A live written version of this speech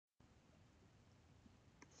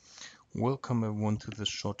Welcome everyone to this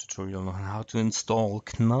short tutorial on how to install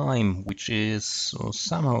Knime, which is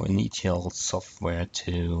somehow an ETL software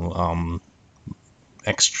to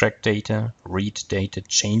extract data, read data,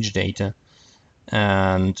 change data,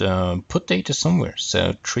 and put data somewhere,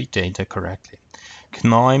 so treat data correctly.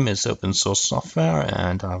 Knime is open source software,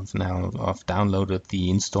 and I've downloaded the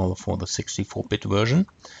installer for the 64-bit version,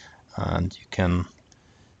 and you can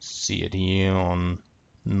see it here on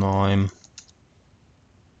Knime.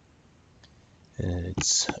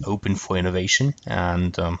 It's open for innovation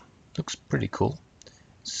and looks pretty cool.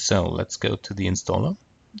 So let's go to the installer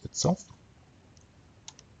itself.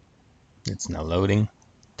 It's now loading.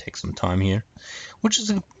 Take some time here, which is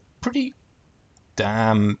a pretty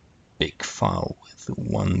damn big file with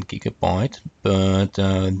 1 GB. But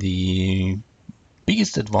the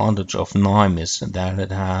biggest advantage of Knime is that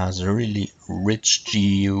it has a really rich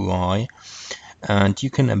GUI. And you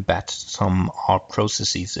can embed some R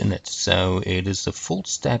processes in it. So it is a full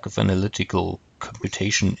stack of analytical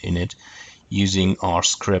computation in it using R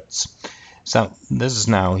scripts. So this is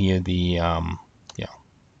now here the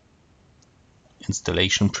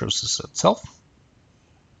installation process itself.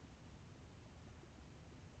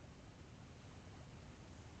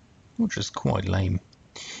 Which is quite lame.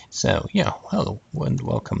 So yeah, hello and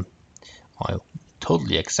welcome. I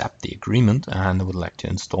totally accept the agreement and I would like to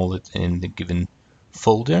install it in the given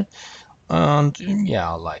folder. And yeah,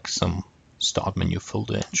 I like some start menu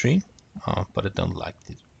folder entry, but I don't like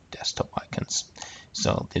the desktop icons.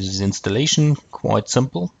 So this is installation, quite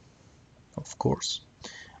simple, of course.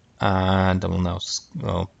 And I will now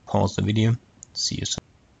pause the video. See you soon.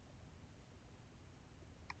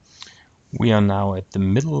 We are now at the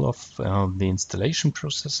middle of the installation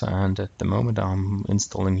process, and at the moment I'm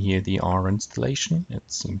installing here the R installation. It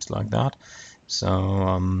seems like that.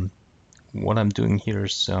 So what I'm doing here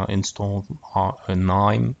is install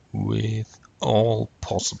Knime with all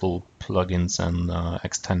possible plugins and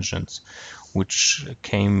extensions, which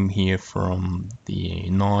came here from the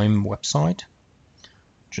Knime website.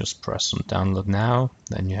 Just press on download now,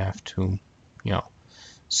 then you have to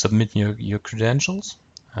submit your credentials,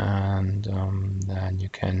 and then you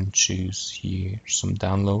can choose here some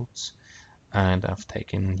downloads. And I've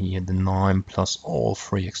taken here the Knime plus all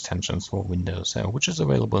free extensions for Windows, which is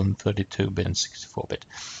available in 32-bit and 64-bit.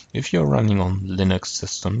 If you're running on Linux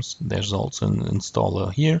systems, there's also an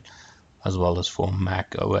installer here, as well as for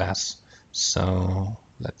Mac OS. So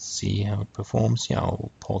let's see how it performs. Yeah,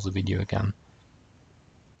 I'll pause the video again.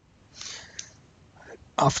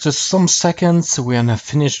 After some seconds, we are now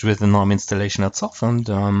finished with the Knime installation itself,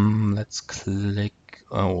 and let's click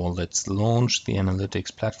or let's launch the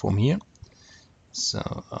analytics platform here.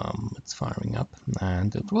 So it's firing up,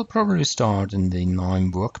 and it will probably start in the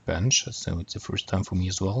Knime workbench. So it's the first time for me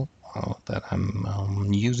as well that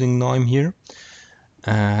I'm using Knime here.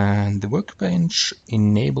 And the workbench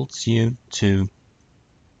enables you to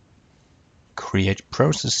create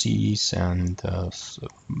processes and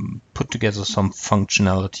put together some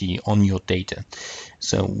functionality on your data.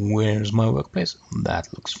 So where's my workplace?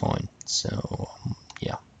 That looks fine. So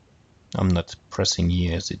yeah, I'm not pressing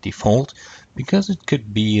here as a default because it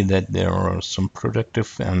could be that there are some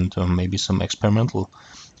productive and maybe some experimental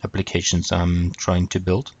applications I'm trying to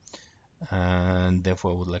build, and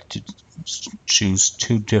therefore I would like to choose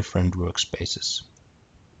 2 different workspaces.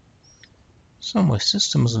 So my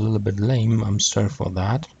system is a little bit lame, I'm sorry for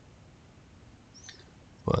that,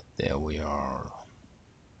 but there we are.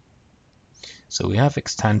 So we have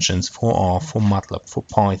extensions for R, for MATLAB, for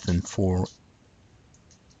Python, for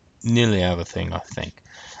nearly everything, I think.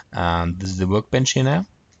 And this is the workbench here now,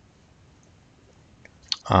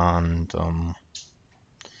 and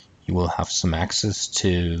you will have some access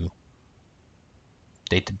to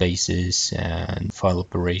databases and file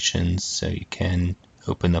operations, so you can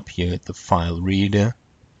open up here the file reader.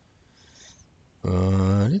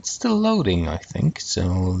 But it's still loading, I think,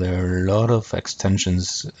 so there are a lot of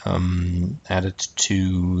extensions added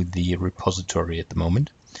to the repository at the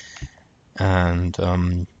moment.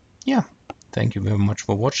 And yeah, thank you very much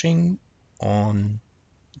for watching on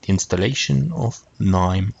the installation of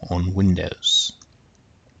Knime on Windows.